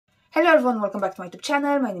Hello everyone, welcome back to my YouTube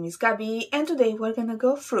channel. My name is Gabby and today we're gonna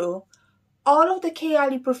go through all of the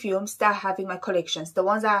KAYALI perfumes that I have in my collections. The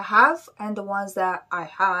ones that I have and the ones that I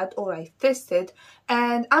had or I tested,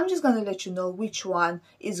 and I'm just gonna let you know which one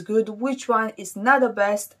is good, which one is not the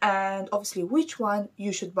best, and obviously which one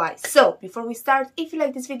you should buy. So before we start, if you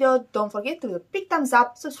like this video, don't forget to give a big thumbs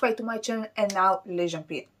up, subscribe to my channel, and now let's jump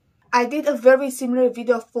in. I did a very similar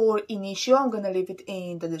video for Initio. I'm gonna leave it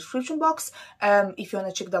in the description box if you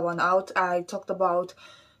wanna check that one out. I talked about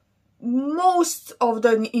most of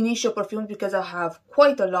the Initio perfumes because I have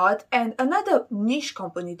quite a lot. And another niche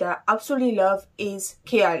company that I absolutely love is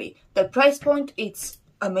KAYALI. The price point, it's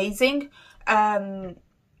amazing. I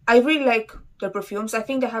really like their perfumes. I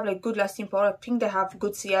think they have like good lasting power. I think they have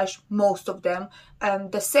good sillage, most of them.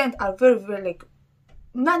 The scent are very like,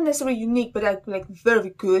 not necessarily unique, but like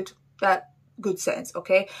very good. That good sense.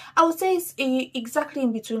 Okay, I would say it's exactly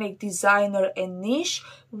in between like designer and niche,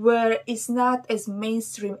 where it's not as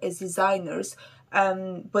mainstream as designers,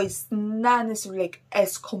 but it's not necessarily like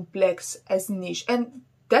as complex as niche, and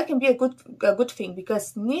that can be a good thing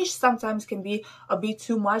because niche sometimes can be a bit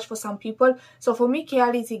too much for some people. So for me,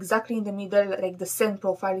 KAYALI is exactly in the middle. Like the scent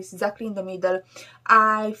profile is exactly in the middle.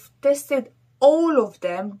 I've tested all of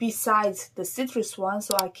them besides the citrus one,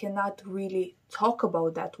 so I cannot really talk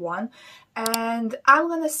about that one. And I'm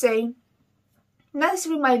gonna say not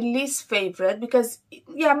necessarily my least favorite, because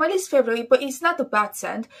yeah, my least favorite, but it's not a bad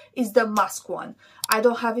scent, is the MUSK one. I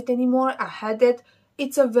don't have it anymore. I had it.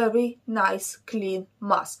 It's a very nice clean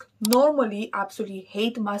musk. Normally I absolutely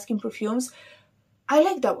hate musk in perfumes. I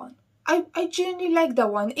like that one. I genuinely like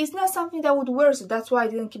that one. It's not something that I would wear, so that's why I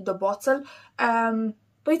didn't keep the bottle.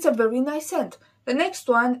 But it's a very nice scent. The next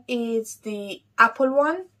one is the apple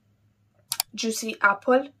one, Juicy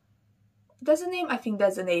Apple. That's the name? I think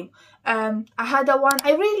that's the name. I had that one.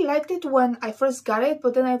 I really liked it when I first got it,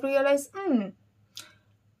 but then I realized,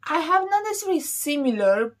 I have not necessarily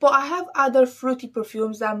similar, but I have other fruity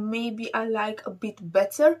perfumes that maybe I like a bit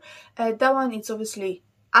better. That one is obviously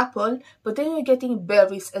apple, but then you're getting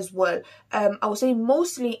berries as well. I would say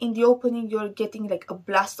mostly in the opening you're getting like a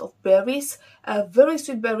blast of berries, very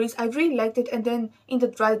sweet berries. I really liked it, and then in the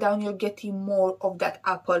dry down you're getting more of that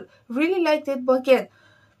apple. Really liked it, but again,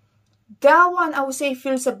 that one I would say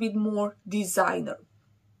feels a bit more designer.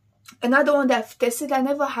 Another one that I've tested, I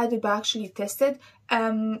never had it but actually tested,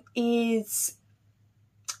 is,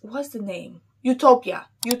 what's the name? UTOPIA.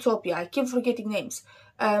 I keep forgetting names.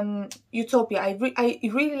 UTOPIA. I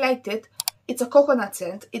really liked it. It's a coconut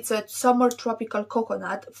scent. It's a summer tropical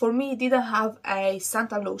coconut. For me, it didn't have a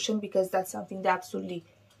santan lotion because that's something that I absolutely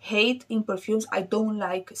hate in perfumes. I don't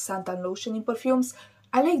like santan lotion in perfumes.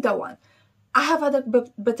 I like that one. I have other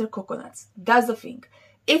better coconuts. That's the thing.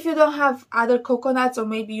 If you don't have other coconuts, or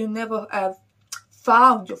maybe you never have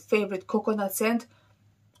found your favorite coconut scent,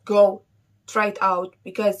 go try it out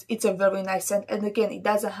because it's a very nice scent, and again, it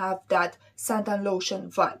doesn't have that santan lotion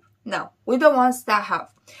vibe. Now, with the ones that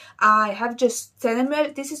I have just 10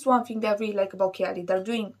 ml. This is one thing that I really like about KAYALI. They're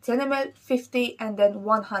doing 10 ml, 50, and then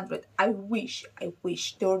 100. I wish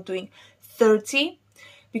they were doing 30,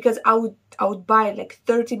 because I would buy like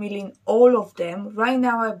 30 ml in all of them. Right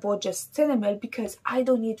now I bought just 10 ml because I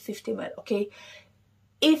don't need 50 ml, okay?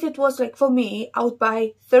 If it was like for me, I would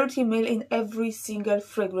buy 30 ml in every single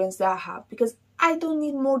fragrance that I have because I don't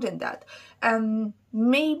need more than that.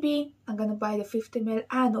 Maybe I'm gonna buy the 50 ml.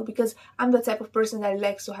 I don't know, because I'm the type of person that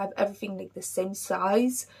likes to have everything like the same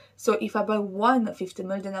size. So if I buy one 50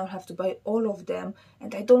 ml, then I'll have to buy all of them,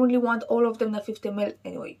 and I don't really want all of them at 50 ml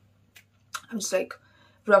anyway. I'm just like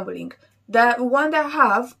rambling. The one that I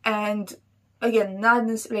have, and again, not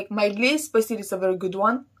necessarily like my list, but still it's a very good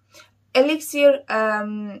one. ELIXIR,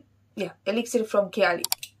 ELIXIR from KAYALI.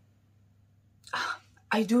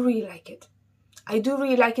 I do really like it.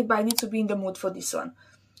 But I need to be in the mood for this one.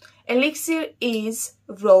 ELIXIR is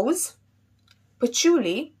rose,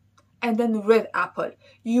 patchouli, and then red apple.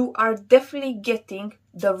 You are definitely getting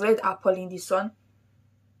the red apple in this one.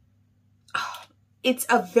 It's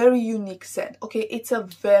a very unique scent, okay? It's a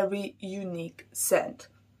very unique scent.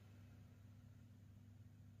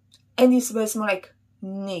 And it smells more like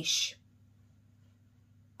niche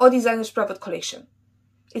or designer's private collection.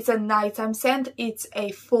 It's a nighttime scent. It's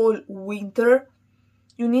a fall winter.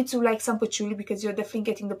 You need to like some patchouli because you're definitely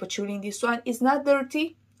getting the patchouli in this one. It's not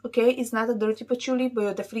dirty, okay? It's not a dirty patchouli, but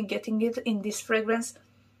you're definitely getting it in this fragrance.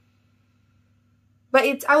 But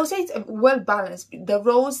I would say it's well balanced. The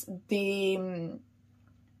rose, the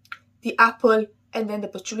apple, and then the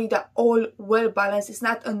patchouli, they're all well balanced. It's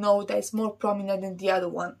not a note that is more prominent than the other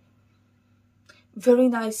one. Very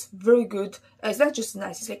nice, very good. It's not just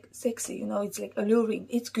nice, it's like sexy, you know, it's like alluring.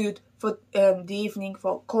 It's good for the evening,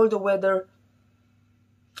 for colder weather.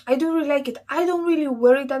 I do really like it. I don't really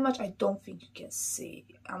wear it that much. I don't think you can see.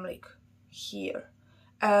 I'm like here.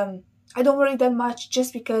 I don't wear it that much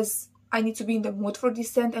just because I need to be in the mood for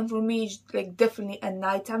this scent, and for me it's like definitely a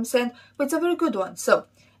nighttime scent, but it's a very good one. So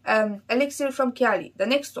Elixir from KAYALI. The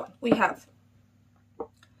next one we have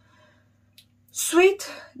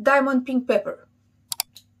Sweet Diamond Pink Pepper.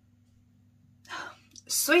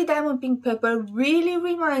 Sweet Diamond Pink Pepper really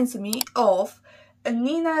reminds me of a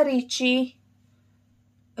Nina Ricci.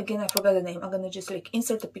 Again, I forgot the name. I'm gonna just like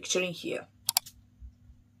insert a picture in here.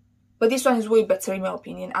 But this one is way better in my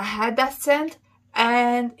opinion. I had that scent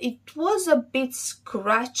and it was a bit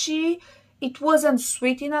scratchy. It wasn't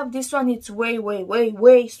sweet enough. This one, it's way, way, way,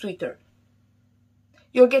 way sweeter.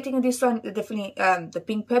 You're getting this one, definitely the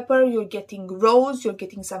pink pepper. You're getting rose. You're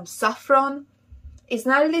getting some saffron. It's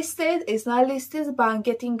not listed. It's not listed, but I'm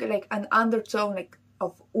getting like an undertone like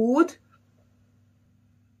of oud.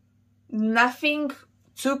 Nothing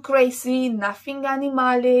too crazy, nothing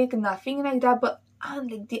animalic, nothing like that, but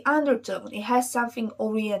like the undertone, it has something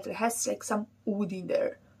oriental, it has like some oud in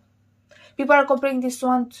there. People are comparing this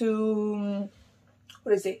one to,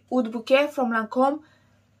 what is it, Oud Bouquet from Lancome.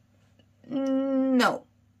 No.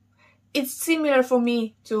 It's similar for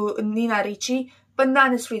me to Nina Ricci, but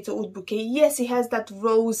not necessarily to Oud Bouquet. Yes, it has that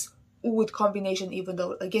rose oud combination, even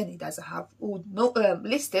though, again, it doesn't have oud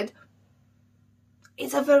listed.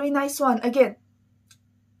 It's a very nice one. Again,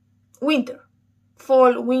 winter.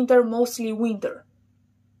 Fall, winter, mostly winter.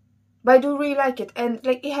 But I do really like it, and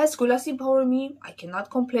like it has good lasting power on me. I cannot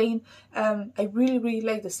complain. I really, really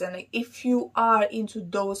like the scent. Like if you are into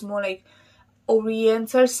those more like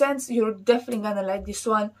oriental scents, you're definitely gonna like this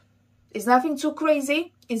one. It's nothing too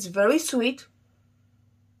crazy. It's very sweet.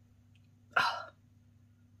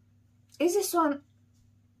 Is this one?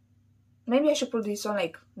 Maybe I should put this one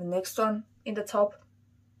like the next one in the top.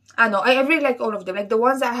 I know, I really like all of them. Like the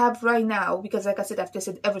ones I have right now, because like I said, I've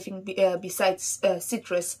tested everything besides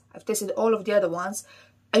citrus. I've tested all of the other ones.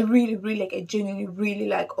 I really, really like, I genuinely really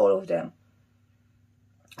like all of them.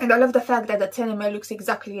 And I love the fact that the 10 ml looks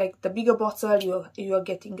exactly like the bigger bottle. You're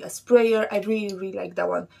getting a sprayer. I really, really like that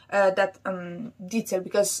one, that detail,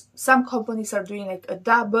 because some companies are doing like a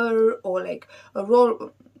dabber or like a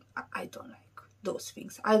roll. I don't like those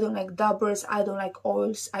things. I don't like dabbers. I don't like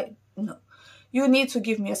oils. No. You need to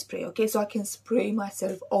give me a spray, okay? So I can spray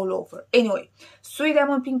myself all over. Anyway, Sweet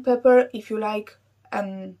Diamond Pink Pepper, if you like,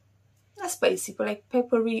 not spicy, but like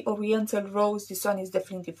peppery, oriental rose, this one is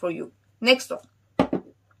definitely for you. Next one.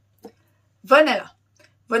 Vanilla.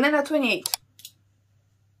 Vanilla 28.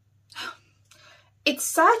 It's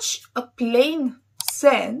such a plain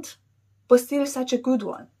scent, but still such a good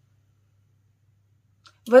one.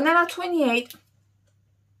 Vanilla 28.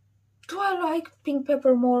 Do I like pink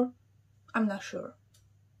pepper more? I'm not sure.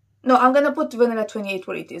 No, I'm gonna put Vanilla 28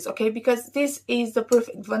 where it is, okay? Because this is the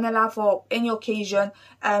perfect vanilla for any occasion.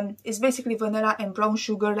 It's basically vanilla and brown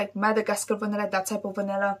sugar, like Madagascar vanilla, that type of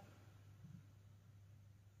vanilla.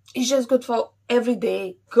 It's just good for every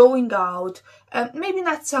day, going out. Maybe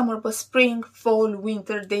not summer, but spring, fall,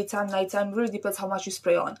 winter, daytime, nighttime. Really depends how much you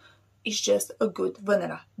spray on. It's just a good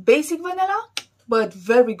vanilla. Basic vanilla, but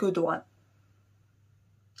very good one.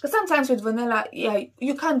 Because sometimes with vanilla, yeah,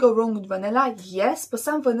 you can't go wrong with vanilla, yes, but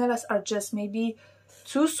some vanillas are just maybe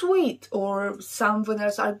too sweet, or some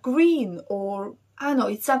vanillas are green, or I don't know,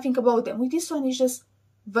 it's something about them. With this one, it's just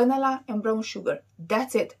vanilla and brown sugar.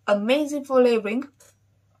 That's it. Amazing for layering.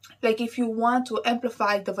 Like if you want to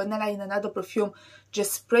amplify the vanilla in another perfume,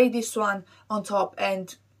 just spray this one on top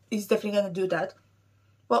and it's definitely gonna do that.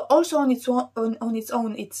 But also on its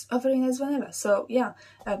own, it's a very nice vanilla. So yeah,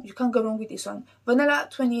 you can't go wrong with this one. Vanilla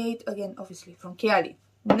 28, again, obviously from KAYALI.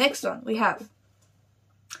 Next one we have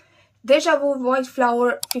DEJA Vu White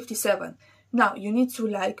Flower 57. Now you need to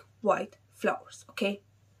like white flowers, okay?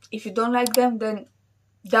 If you don't like them, then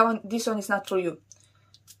this one is not for you.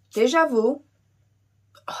 DEJA Vu.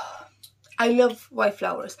 Oh, I love white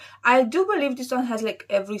flowers. I do believe this one has like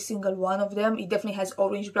every single one of them. It definitely has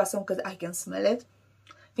orange blossom because I can smell it.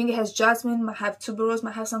 I think it has jasmine, might have tuberose,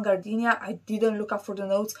 might have some gardenia. I didn't look up for the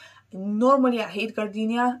notes. Normally I hate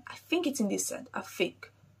gardenia. I think it's in this scent, I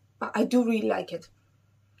think. But I do really like it.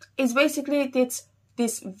 It's basically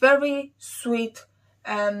this very sweet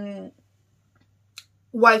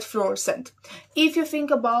white floral scent. If you think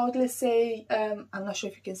about, let's say, I'm not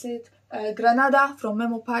sure if you can see it, Granada from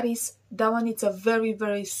Memo Paris, that one, it's a very,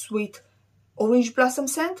 very sweet orange blossom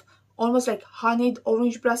scent. almost like honeyed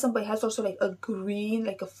orange blossom, but it has also like a green,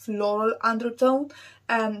 like a floral undertone.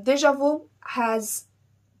 Deja Vu has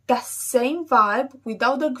that same vibe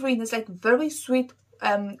without the green. It's like very sweet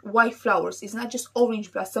white flowers. It's not just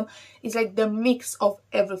orange blossom, it's like the mix of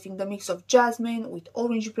everything, the mix of jasmine with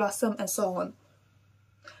orange blossom and so on.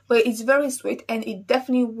 But it's very sweet, and it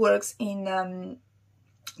definitely works in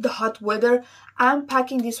the hot weather. I'm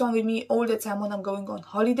packing this one with me all the time when I'm going on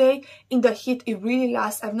holiday. In the heat it really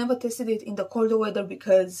lasts. I've never tested it in the colder weather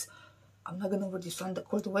because I'm not gonna wear this one in the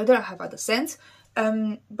colder weather. I have other scents.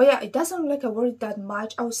 But yeah, it doesn't look like I wear it that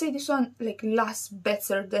much. I would say this one like lasts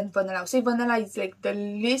better than vanilla. I would say vanilla is like the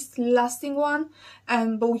least lasting one,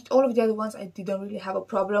 but with all of the other ones I didn't really have a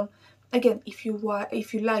problem. Again, if you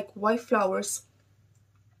like white flowers,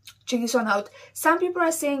 check this one out. Some people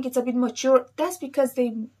are saying it's a bit mature. That's because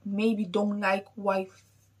they maybe don't like white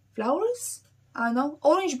flowers. I don't know.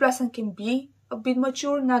 Orange blossom can be a bit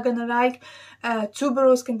mature, not gonna like.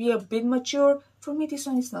 Tuberose can be a bit mature. For me, this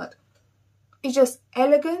one is not. It's just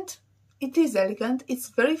elegant. It is elegant. It's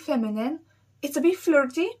very feminine. It's a bit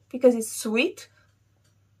flirty because it's sweet.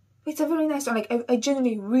 It's a very nice one. Like I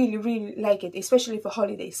genuinely really like it, especially for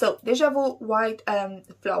holidays. So Deja Vu white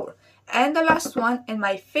flower. And the last one, and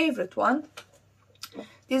my favorite one,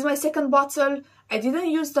 this is my second bottle. I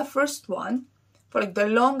didn't use the first one for like the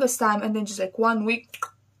longest time, and then just like 1 week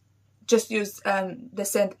just used the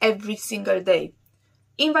scent every single day.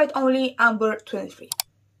 Invite Only Amber 23.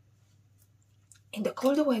 In the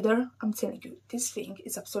colder weather, I'm telling you, this thing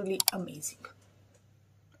is absolutely amazing.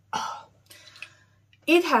 Oh.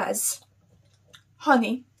 It has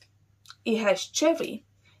honey, it has cherry,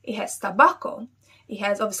 it has tobacco, it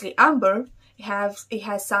has obviously amber, it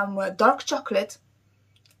has some dark chocolate.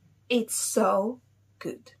 It's so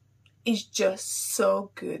good. It's just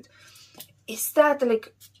so good. It's that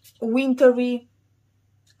like wintry,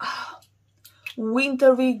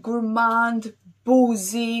 gourmand,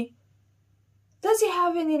 boozy. Does it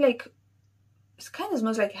have any like, it kind of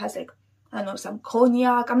smells like it has like, I don't know, some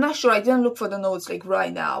cognac. I'm not sure. I didn't look for the notes like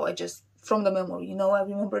right now. I just, from the memory, you know, I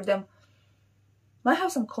remember them. Might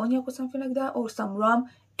have some cognac or something like that, or some rum.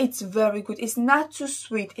 It's very good. It's not too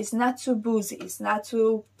sweet. It's not too boozy. It's not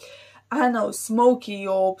too, I don't know, smoky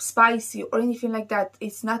or spicy or anything like that.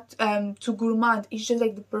 It's not too gourmand. It's just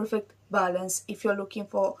like the perfect balance if you're looking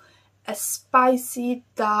for a spicy,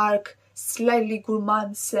 dark, slightly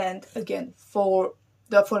gourmand scent, again, for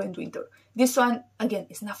the fall and winter. This one, again,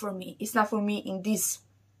 is not for me. It's not for me in this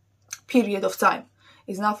period of time.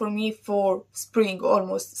 It's not for me for spring,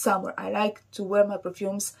 almost summer. I like to wear my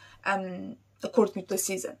perfumes according to the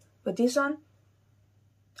season. But this one,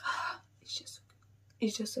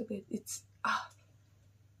 it's just so good. It's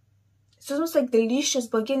almost like delicious,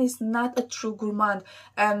 but again, it's not a true gourmand.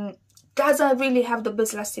 Doesn't really have the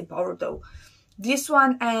best lasting power though. This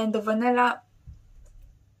one and the vanilla,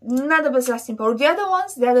 not the best lasting power. The other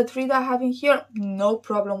ones, the other three that I have in here, no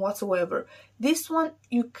problem whatsoever. This one,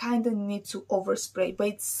 you kind of need to overspray, but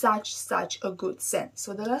it's such a good scent.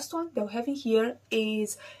 So the last one that we have in here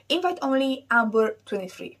is Invite Only Amber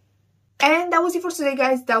 23. And that was it for today,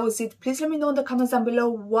 guys. That was it. Please let me know in the comments down below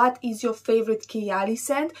what is your favorite KAYALI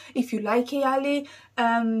scent. If you like KAYALI,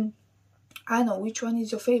 I don't know, which one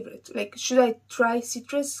is your favorite? Like, should I try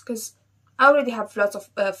citrus? Because I already have lots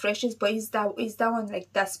of freshes, but is that one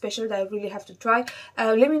like that special that I really have to try?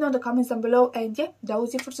 Let me know in the comments down below. And yeah, that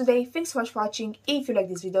was it for today. Thanks so much for watching. If you like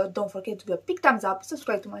this video, don't forget to give a big thumbs up,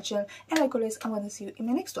 subscribe to my channel, and like always, I'm gonna see you in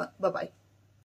my next one. Bye bye.